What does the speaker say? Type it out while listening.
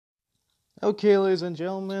Okay, ladies and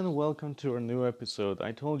gentlemen, welcome to our new episode.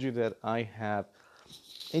 I told you that I have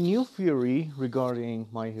a new theory regarding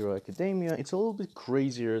My Hero Academia. It's a little bit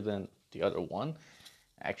crazier than the other one,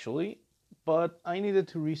 actually, but I needed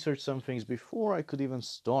to research some things before I could even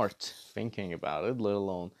start thinking about it, let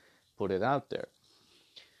alone put it out there.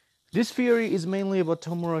 This theory is mainly about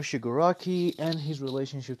Tomura Shigaraki and his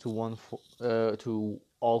relationship to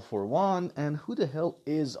All for One, and who the hell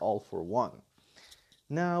is All for One?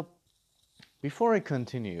 Now, before I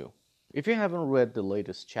continue, if you haven't read the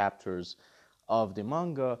latest chapters of the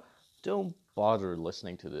manga, don't bother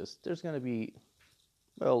listening to this. There's going to be,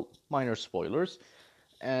 minor spoilers.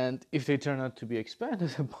 And if they turn out to be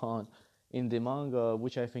expanded upon in the manga,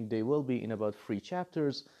 which I think they will be in about 3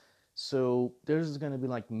 chapters, so there's going to be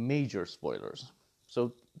like major spoilers.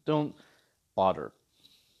 So don't bother.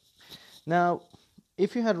 Now,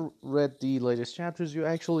 if you had read the latest chapters, you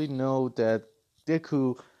actually know that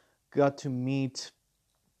Deku got to meet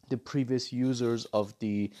the previous users of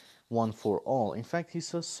the One for All. In fact, he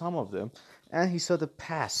saw some of them, and he saw the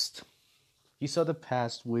past. He saw the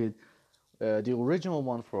past with the original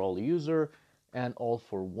One for All user and All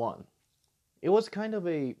for One. It was kind of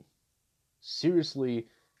a seriously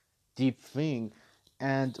deep thing,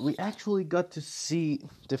 and we actually got to see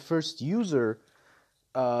the first user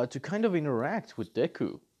to kind of interact with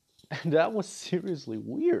Deku, and that was seriously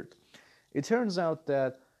weird. It turns out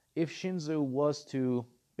that if Shinzo was to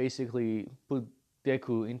basically put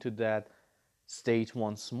Deku into that state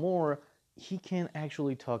once more, he can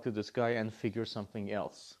actually talk to this guy and figure something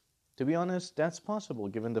else. To be honest, that's possible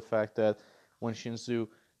given the fact that when Shinzo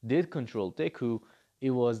did control Deku,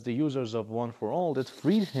 it was the users of One for All that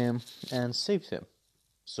freed him and saved him.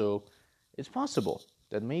 So it's possible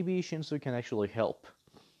that maybe Shinzo can actually help.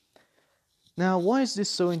 Now, why is this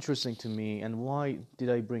so interesting to me, and why did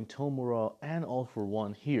I bring Tomura and All for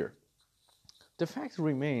One here? The fact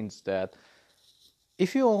remains that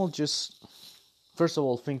if you all just, first of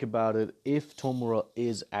all, think about it, if Tomura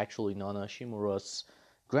is actually Nana Shimura's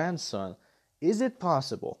grandson, is it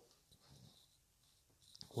possible?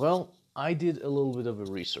 Well, I did a little bit of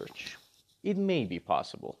a research. It may be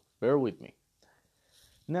possible. Bear with me.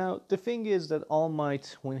 Now, the thing is that All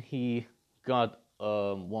Might, when he got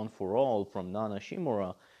One for All from Nana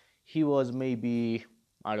Shimura, he was maybe,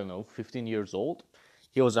 15 years old.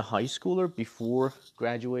 He was a high schooler before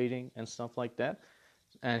graduating and stuff like that,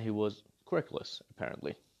 and he was quirkless,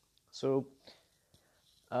 apparently. So,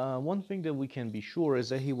 one thing that we can be sure is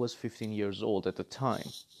that he was 15 years old at the time.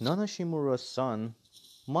 Nana Shimura's son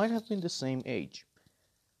might have been the same age.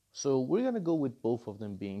 So, we're gonna go with both of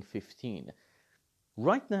them being 15.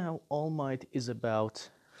 Right now, All Might is about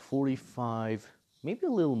 45, maybe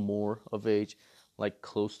a little more of age, like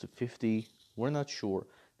close to 50. We're not sure.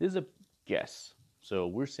 This is a guess. So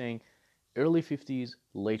we're saying early 50s,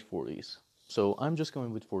 late 40s. So I'm just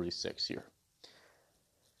going with 46 here.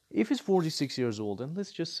 If he's 46 years old, and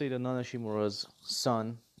let's just say that Nana Shimura's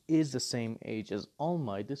son is the same age as All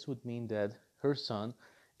Might, this would mean that her son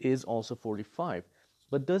is also 45.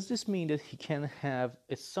 But does this mean that he can have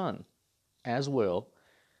a son as well,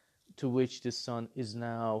 to which this son is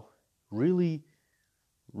now really,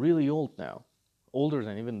 really old now, older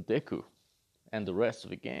than even Deku and the rest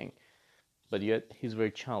of the gang, but yet he's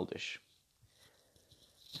very childish?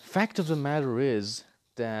 Fact of the matter is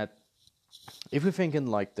that if we're thinking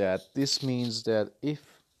like that, this means that if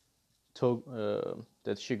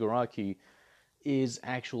that Shigaraki is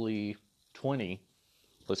actually 20,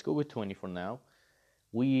 let's go with 20 for now,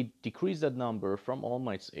 we decrease that number from All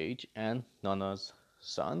Might's age and Nana's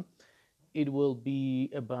son, it will be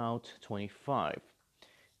about 25.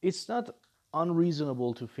 It's not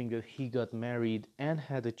unreasonable to think that he got married and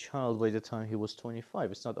had a child by the time he was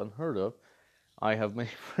 25. It's not unheard of. I have many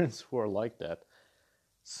friends who are like that.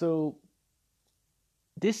 So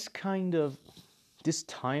this timeline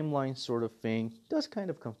sort of thing does kind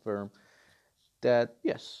of confirm that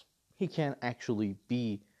yes, he can actually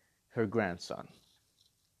be her grandson.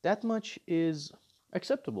 That much is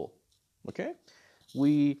acceptable. Okay?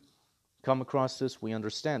 We come across this, we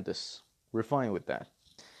understand this. We're fine with that.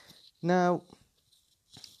 Now,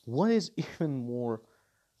 what is even more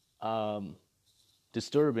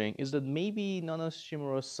disturbing is that maybe Nana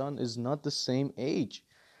Shimura's son is not the same age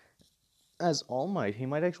as All Might. He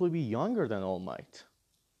might actually be younger than All Might.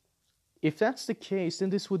 If that's the case, then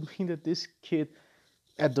this would mean that this kid,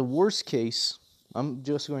 at the worst case, I'm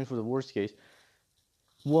just going for the worst case,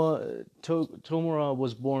 Tomura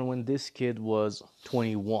was born when this kid was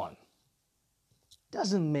 21.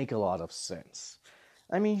 Doesn't make a lot of sense.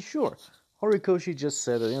 I mean, sure, Horikoshi just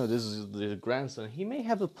said that, this is the grandson. He may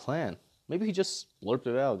have a plan. Maybe he just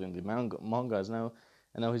blurted it out in the mangas now,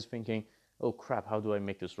 and now he's thinking, oh crap, how do I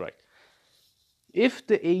make this right? If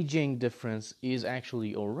the aging difference is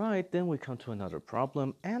actually alright, then we come to another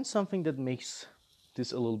problem and something that makes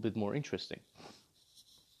this a little bit more interesting.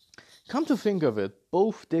 Come to think of it,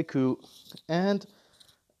 both Deku and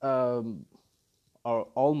our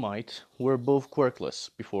All Might were both quirkless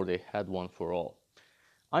before they had One for All.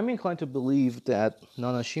 I'm inclined to believe that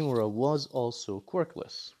Nana Shimura was also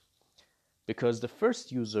quirkless, because the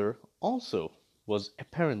first user also was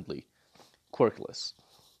apparently quirkless.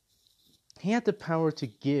 He had the power to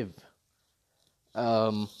give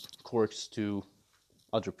quirks to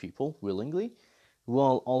other people willingly,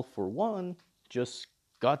 while All for One just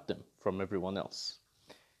got them from everyone else.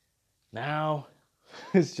 Now,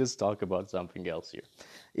 let's just talk about something else here.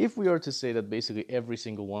 If we are to say that basically every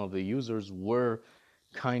single one of the users were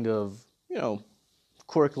kind of,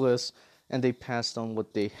 quirkless, and they passed on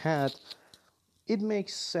what they had, it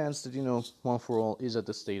makes sense that, One for All is at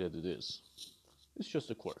the state that it is. It's just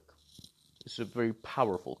a quirk. It's a very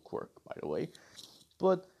powerful quirk, by the way.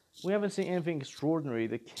 But we haven't seen anything extraordinary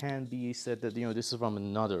that can be said that, this is from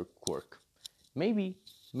another quirk. Maybe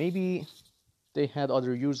they had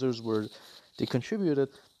other users where they contributed,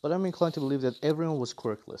 but I'm inclined to believe that everyone was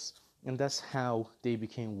quirkless. And that's how they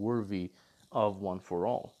became worthy of One for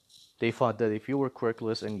All. They thought that if you were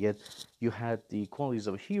quirkless and yet you had the qualities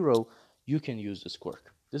of a hero, you can use this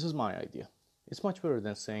quirk. This is my idea. It's much better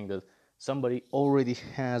than saying that somebody already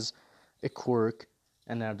has a quirk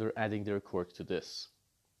and now they're adding their quirk to this.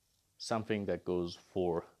 Something that goes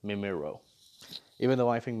for Mimiro. Even though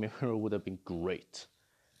I think Mimiro would have been great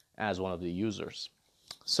as one of the users.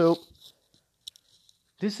 So,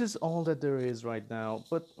 this is all that there is right now,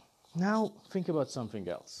 but now think about something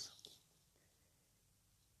else.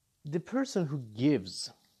 The person who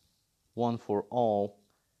gives One for All,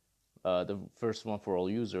 the first One for All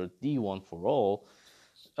user, the One for All,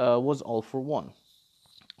 was All for One.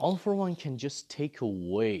 All for One can just take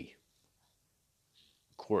away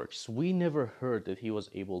quirks. We never heard that he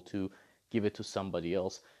was able to give it to somebody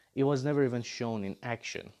else. It was never even shown in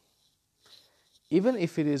action. Even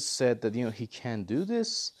if it is said that he can do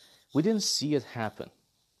this, we didn't see it happen.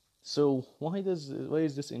 So why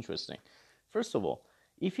is this interesting? First of all,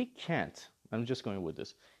 if he can't, I'm just going with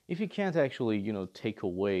this. If he can't actually take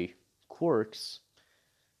away quirks,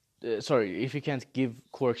 if he can't give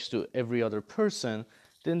quirks to every other person,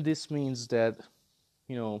 then this means that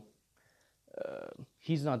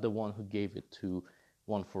he's not the one who gave it to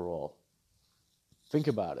One for All. Think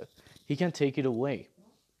about it. He can take it away,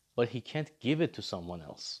 but he can't give it to someone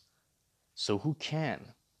else. So who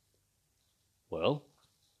can? Well,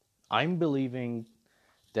 I'm believing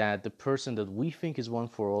that the person that we think is One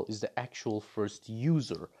for All is the actual first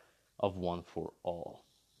user of One for All.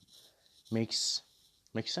 Makes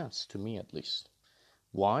sense to me, at least.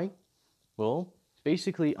 Why? Well,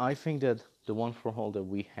 basically, I think that the One for All that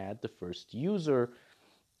we had, the first user,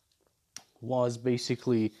 was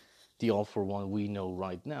basically the All for One we know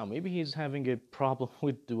right now. Maybe he's having a problem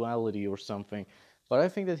with duality or something, but I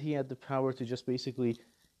think that he had the power to just basically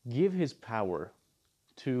give his power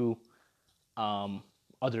to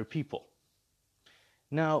other people.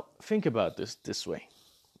 Now, think about this way.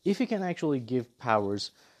 If he can actually give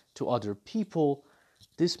powers to other people,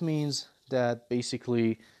 this means that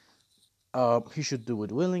basically he should do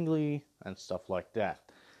it willingly and stuff like that.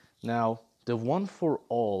 Now, the One for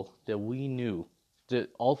All that we knew, the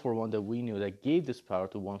All for One that we knew that gave this power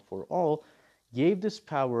to One for All, gave this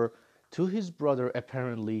power to his brother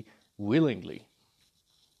apparently willingly.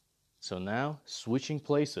 So now, switching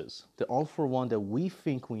places, the All for One that we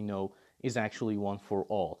think we know is actually One for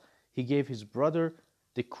All. He gave his brother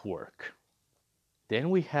the quirk. Then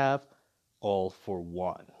we have All for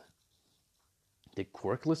One, the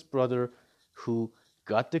quirkless brother who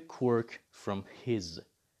got the quirk from his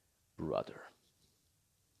brother.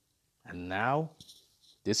 And now,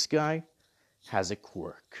 this guy has a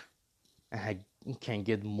quirk and can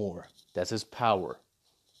get more. That's his power.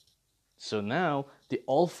 So now, the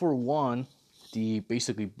All for One, the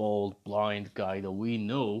basically bald, blind guy that we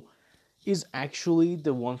know, is actually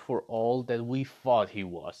the One for All that we thought he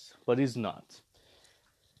was, but is not.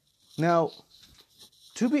 Now,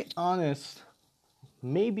 to be honest,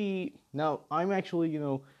 maybe, now I'm actually,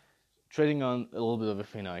 treading on a little bit of a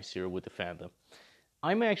thin ice here with the fandom.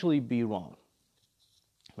 I may actually be wrong.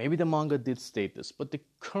 Maybe the manga did state this, but the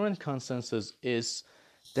current consensus is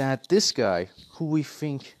that this guy, who we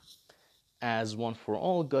think as One for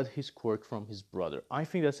All, got his quirk from his brother. I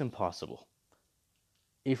think that's impossible.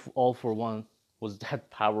 If All for One was that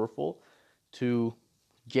powerful to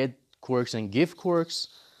get quirks and give quirks,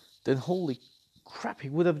 then holy crap, he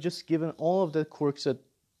would have just given all of the quirks that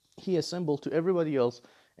he assembled to everybody else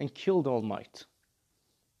and killed All Might.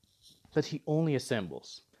 But he only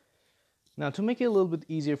assembles. Now, to make it a little bit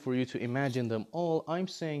easier for you to imagine them all, I'm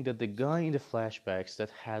saying that the guy in the flashbacks that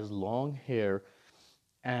has long hair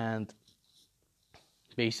and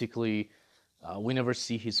basically we never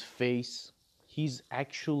see his face, he's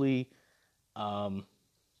actually One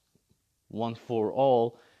for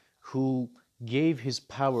All, who gave his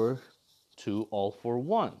power to All for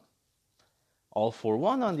One. All for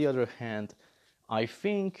One, on the other hand, I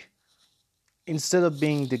think instead of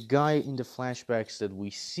being the guy in the flashbacks that we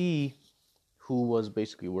see who was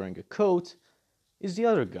basically wearing a coat, is the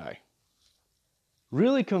other guy.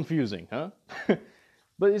 Really confusing, huh?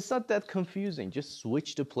 But it's not that confusing. Just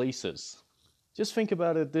switch the places. Just think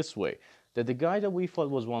about it this way, that the guy that we thought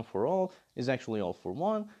was One for All is actually All for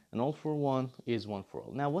One, and All for One is One for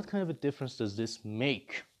All. Now, what kind of a difference does this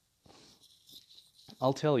make?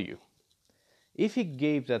 I'll tell you. If he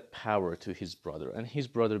gave that power to his brother, and his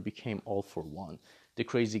brother became All for One, the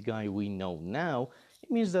crazy guy we know now, it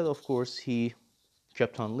means that, of course, he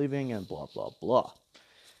kept on living and blah, blah, blah.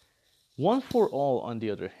 One for All, on the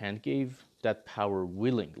other hand, gave that power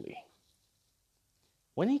willingly.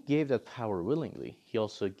 When he gave that power willingly, he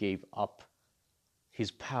also gave up his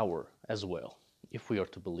power as well, if we are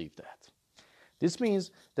to believe that. This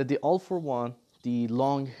means that the All for One, the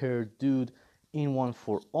long-haired dude in One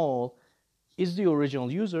for All, is the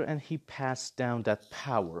original user, and he passed down that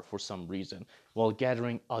power for some reason while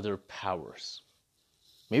gathering other powers.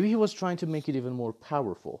 Maybe he was trying to make it even more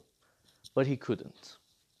powerful, but he couldn't.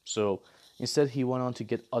 So instead he went on to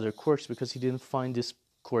get other quirks because he didn't find this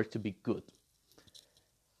quirk to be good.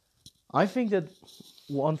 I think that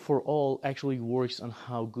One for All actually works on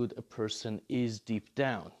how good a person is deep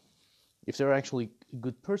down. If they're actually a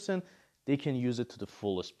good person, they can use it to the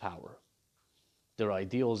fullest power. Their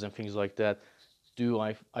ideals and things like that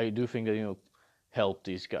I do think that help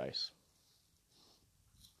these guys.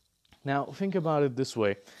 Now think about it this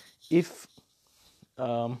way: if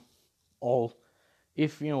One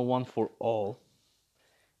for All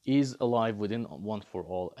is alive within One for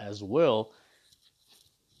All as well,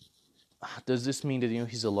 does this mean that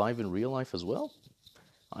he's alive in real life as well?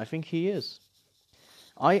 I think he is.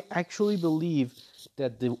 I actually believe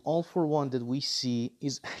that the All for One that we see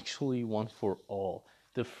is actually One for All,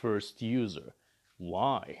 the first user.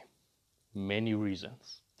 Why? Many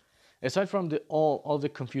reasons. Aside from all the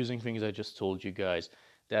confusing things I just told you guys,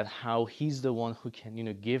 that how he's the one who can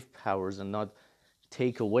give powers and not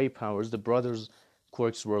take away powers. The brothers'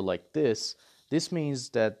 quirks were like this. This means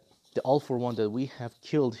that the All for One that we have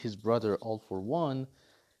killed his brother All for One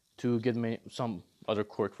to get some other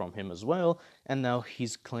quirk from him as well, and now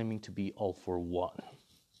he's claiming to be All for One.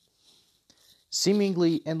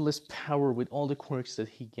 Seemingly endless power with all the quirks that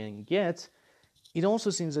he can get. It also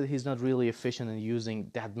seems that he's not really efficient in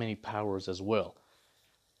using that many powers as well.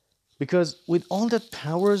 Because with all that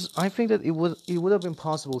powers, I think that it would have been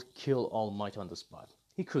possible to kill All Might on the spot.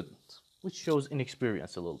 He couldn't, which shows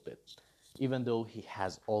inexperience a little bit, even though he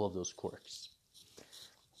has all of those quirks.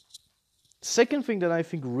 Second thing that I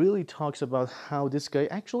think really talks about how this guy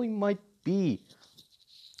actually might be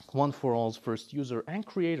One for All's first user and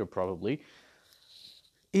creator probably,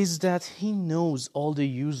 is that he knows all the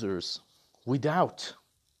users without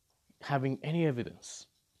having any evidence.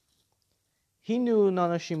 He knew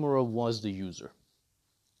Nana Shimura was the user.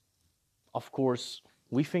 Of course,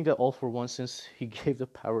 we think that All for One, since he gave the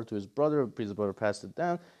power to his brother passed it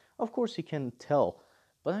down, of course he can tell.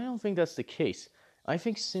 But I don't think that's the case. I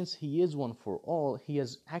think since he is One for All, he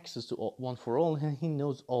has access to One for All and he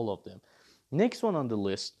knows all of them. Next one on the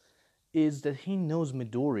list is that he knows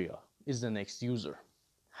Midoriya is the next user.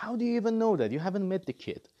 How do you even know that? You haven't met the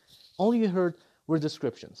kid. All you heard were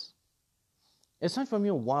descriptions. Aside from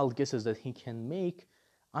wild guesses that he can make,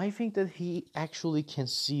 I think that he actually can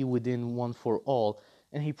see within One for All,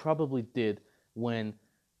 and he probably did when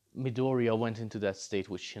Midoriya went into that state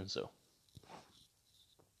with Shinzo.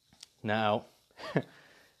 Now,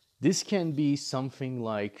 this can be something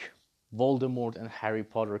like Voldemort and Harry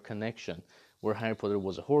Potter connection, where Harry Potter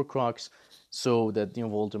was a Horcrux, so that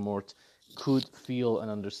Voldemort could feel and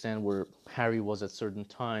understand where Harry was at certain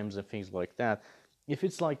times and things like that. If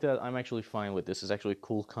it's like that, I'm actually fine with this. It's actually a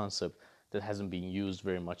cool concept that hasn't been used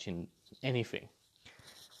very much in anything.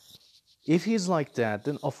 If he's like that,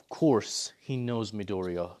 then of course he knows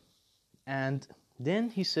Midoriya. And then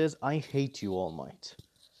he says, I hate you, All Might.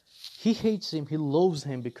 He hates him, he loathes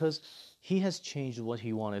him because he has changed what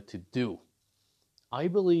he wanted to do. I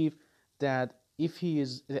believe that if he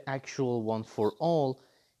is the actual One for All,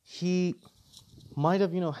 he might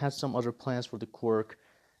have, had some other plans for the quirk,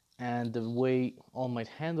 and the way All Might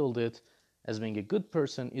handled it as being a good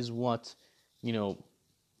person is what,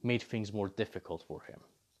 made things more difficult for him.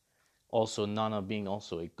 Also, Nana being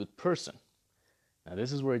also a good person. Now,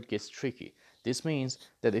 this is where it gets tricky. This means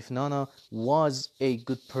that if Nana was a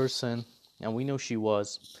good person, and we know she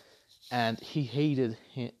was, and he hated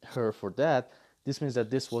her for that, this means that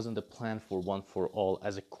this wasn't the plan for One for All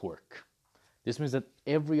as a quirk. This means that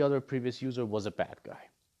every other previous user was a bad guy.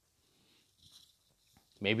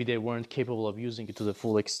 Maybe they weren't capable of using it to the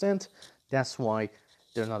full extent. That's why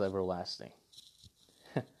they're not everlasting.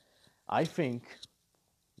 I think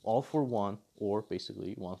All for One, or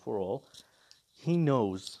basically One for All, he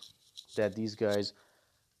knows that these guys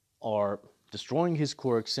are destroying his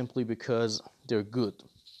quirk simply because they're good.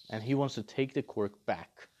 And he wants to take the quirk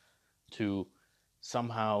back to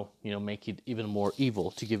somehow, make it even more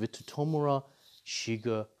evil, to give it to Tomura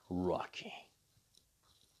Shigaraki.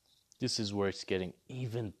 This is where it's getting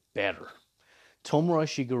even better. Tomura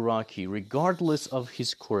Shigaraki, regardless of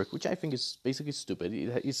his quirk, which I think is basically stupid,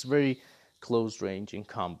 it's very close range in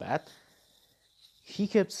combat, he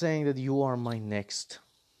kept saying that you are my next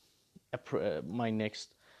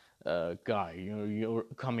guy. You're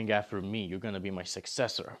coming after me. You're going to be my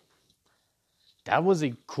successor. That was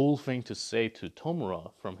a cool thing to say to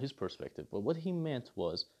Tomura from his perspective. But what he meant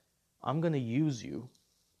was, I'm going to use you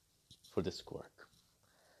for this quirk.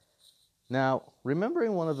 Now,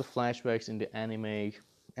 remembering one of the flashbacks in the anime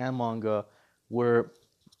and manga where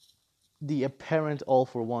the apparent All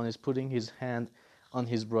for One is putting his hand on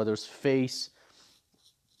his brother's face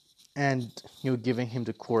and giving him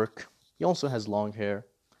the quirk. He also has long hair.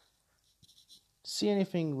 See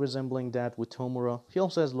anything resembling that with Tomura? He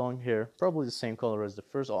also has long hair, probably the same color as the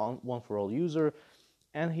first One for All user,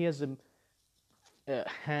 and he has a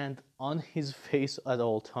hand on his face at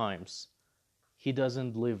all times. He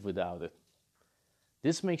doesn't live without it.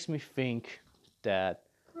 This makes me think that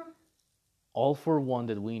All for One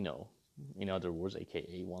that we know, in other words,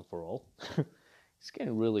 aka One for All, it's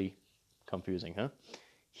getting really confusing, huh?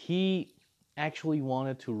 He actually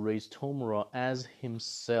wanted to raise Tomura as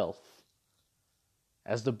himself,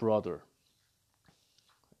 as the brother,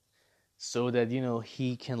 so that,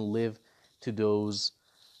 he can live to those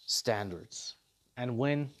standards. And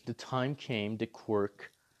when the time came, the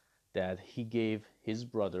quirk that he gave his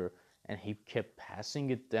brother, and he kept passing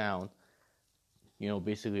it down,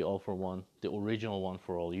 basically All for One, the original One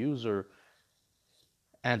for All user,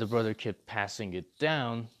 and the brother kept passing it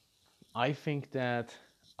down, I think that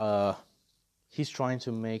he's trying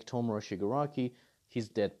to make Tomura Shigaraki his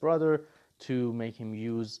dead brother, to make him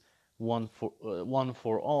use One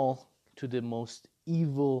for All to the most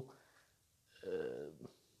evil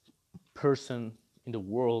person in the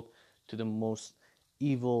world, to the most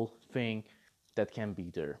evil thing that can be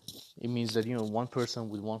there. It means that, one person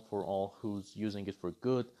with One for All who's using it for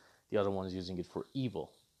good, the other one is using it for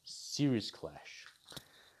evil. Serious clash.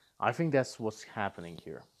 I think that's what's happening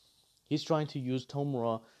here. He's trying to use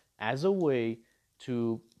Tomura as a way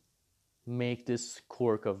to make this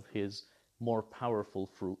quirk of his more powerful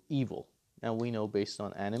through evil. And we know, based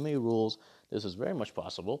on anime rules, this is very much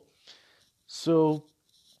possible. So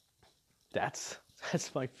that's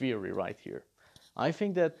my theory right here. I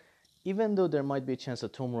think that even though there might be a chance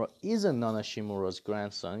that Tomura isn't Nana Shimura's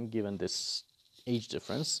grandson, given this age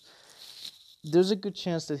difference, there's a good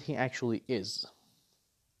chance that he actually is.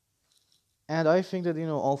 And I think that,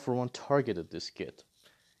 All for One targeted this kid.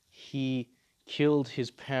 He killed his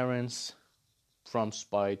parents from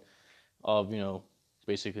spite of,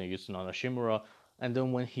 basically it's Nana Shimura. And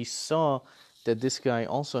then when he saw that this guy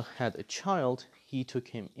also had a child, he took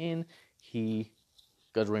him in. He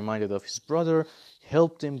got reminded of his brother,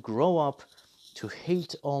 helped him grow up to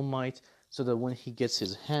hate All Might, so that when he gets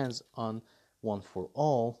his hands on One for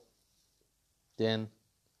All, then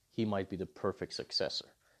he might be the perfect successor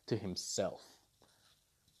to himself.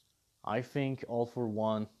 I think All for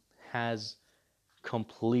One has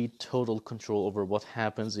complete, total control over what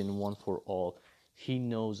happens in One for All. He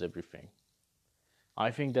knows everything.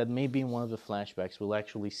 I think that maybe in one of the flashbacks we'll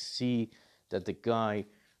actually see that the guy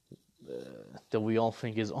that we all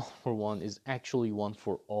think is All for One is actually One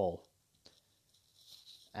for All.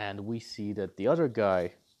 And we see that the other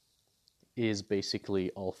guy is basically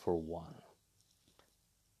All for One.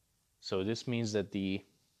 So this means that the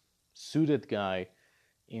suited guy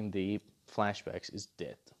in the flashbacks is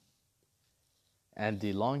dead. And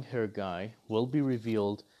the long hair guy will be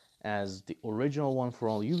revealed as the original One for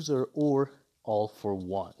All user or All for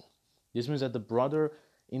One. This means that the brother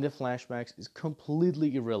in the flashbacks is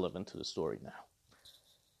completely irrelevant to the story now.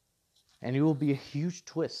 And it will be a huge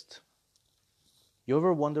twist. You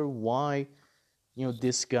ever wonder why,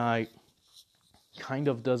 this guy kind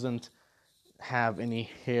of doesn't have any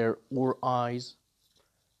hair or eyes?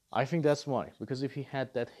 I think that's why. Because if he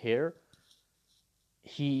had that hair,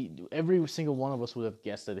 every single one of us would have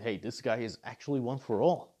guessed that, hey, this guy is actually one for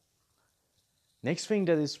all. Next thing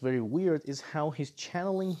that is very weird is how he's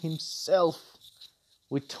channeling himself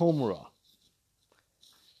with Tomura.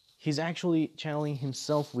 He's actually channeling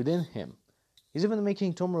himself within him. He's even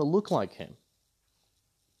making Tomura look like him.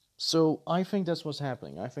 So I think that's what's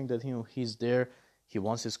happening. I think that, he's there. He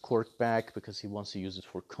wants his quirk back because he wants to use it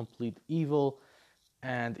for complete evil.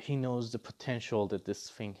 And he knows the potential that this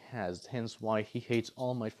thing has. Hence why he hates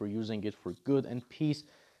All Might for using it for good and peace.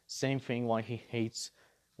 Same thing why he hates,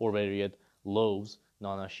 or better yet, loathes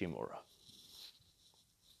Nana Shimura.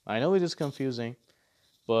 I know it is confusing,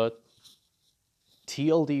 but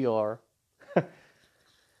TLDR,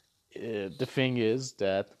 the thing is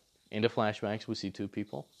that in the flashbacks we see two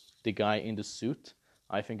people. The guy in the suit,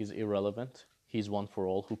 I think, is irrelevant. He's one for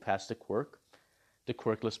all who passed the quirk. The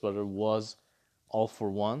quirkless brother was all for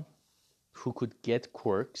one who could get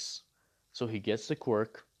quirks. So he gets the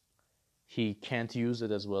quirk. He can't use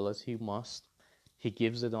it as well as he must. He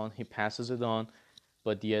gives it on, he passes it on,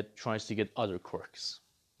 but yet tries to get other quirks.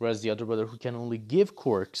 Whereas the other brother who can only give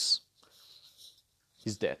quirks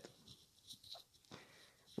is dead.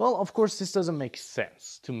 Well, of course, this doesn't make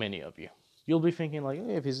sense to many of you. You'll be thinking like,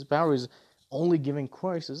 hey, if his power is only giving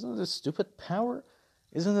quirks, isn't it a stupid power?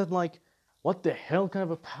 Isn't it like, what the hell kind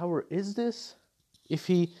of a power is this? If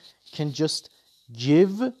he can just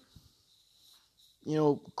give,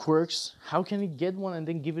 quirks, how can he get one and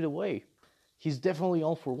then give it away? He's definitely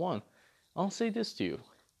all for one. I'll say this to you.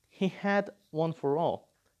 He had one for all.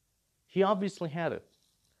 He obviously had it.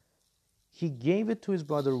 He gave it to his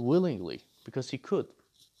brother willingly because he could.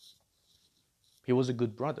 He was a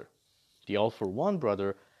good brother. The all for one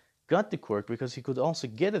brother got the quirk because he could also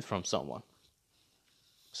get it from someone.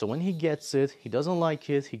 So when he gets it, he doesn't like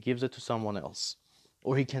it, he gives it to someone else.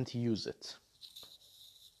 Or he can't use it.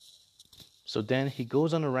 So then he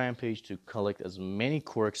goes on a rampage to collect as many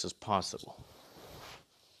quirks as possible.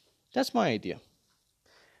 That's my idea.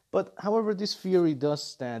 But however, this theory does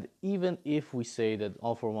stand even if we say that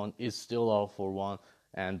All for One is still All for One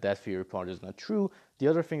and that theory part is not true. The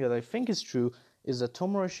other thing that I think is true is that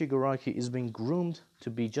Tomura Shigaraki is being groomed to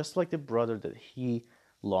be just like the brother that he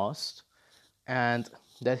lost, and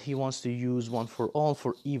that he wants to use One for All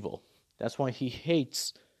for evil. That's why he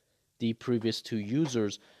hates the previous two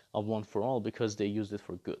users of One for All, because they used it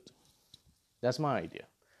for good. That's my idea.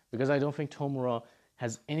 Because I don't think Tomura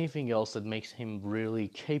has anything else that makes him really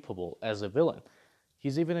capable as a villain.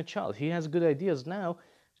 He's even a child. He has good ideas now,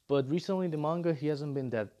 but recently in the manga he hasn't been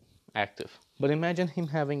that active. But imagine him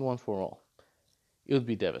having One for All. It would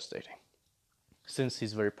be devastating. Since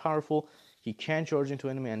he's very powerful, he can charge into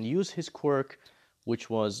enemy and use his quirk, which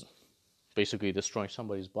was basically destroying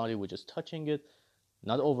somebody's body with just touching it,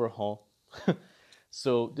 not overhaul.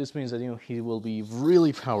 So this means that he will be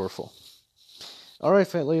really powerful.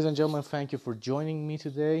 Alright, ladies and gentlemen, thank you for joining me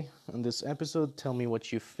today on this episode. Tell me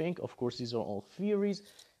what you think. Of course, these are all theories.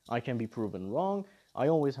 I can be proven wrong. I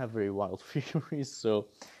always have very wild theories, so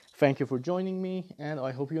thank you for joining me, and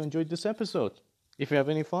I hope you enjoyed this episode. If you have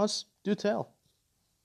any thoughts, do tell.